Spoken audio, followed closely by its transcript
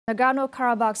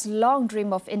Nagorno-Karabakh's long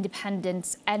dream of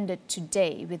independence ended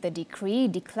today with a decree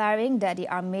declaring that the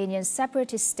Armenian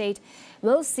separatist state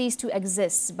will cease to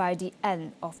exist by the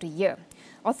end of the year.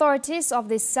 Authorities of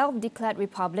this self-declared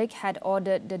republic had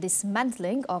ordered the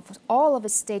dismantling of all of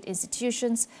its state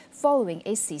institutions following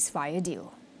a ceasefire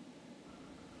deal.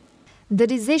 The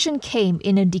decision came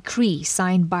in a decree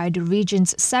signed by the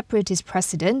region's separatist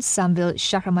president, Samvel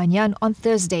Shahramanyan, on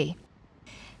Thursday.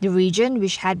 The region,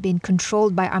 which had been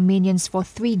controlled by Armenians for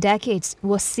 3 decades,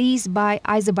 was seized by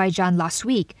Azerbaijan last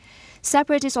week.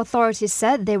 Separatist authorities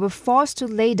said they were forced to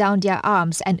lay down their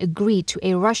arms and agreed to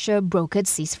a Russia-brokered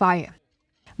ceasefire.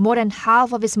 More than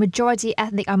half of its majority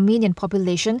ethnic Armenian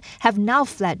population have now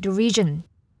fled the region.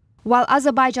 While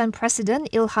Azerbaijan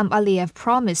President Ilham Aliyev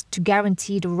promised to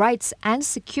guarantee the rights and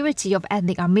security of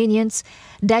ethnic Armenians,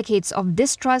 decades of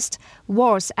distrust,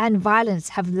 wars and violence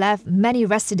have left many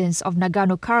residents of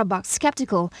Nagorno-Karabakh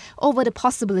skeptical over the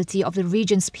possibility of the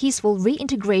region's peaceful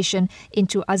reintegration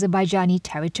into Azerbaijani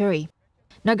territory.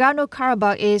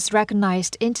 Nagorno-Karabakh is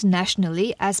recognized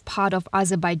internationally as part of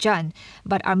Azerbaijan,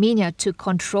 but Armenia took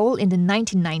control in the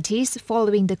 1990s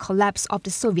following the collapse of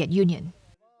the Soviet Union.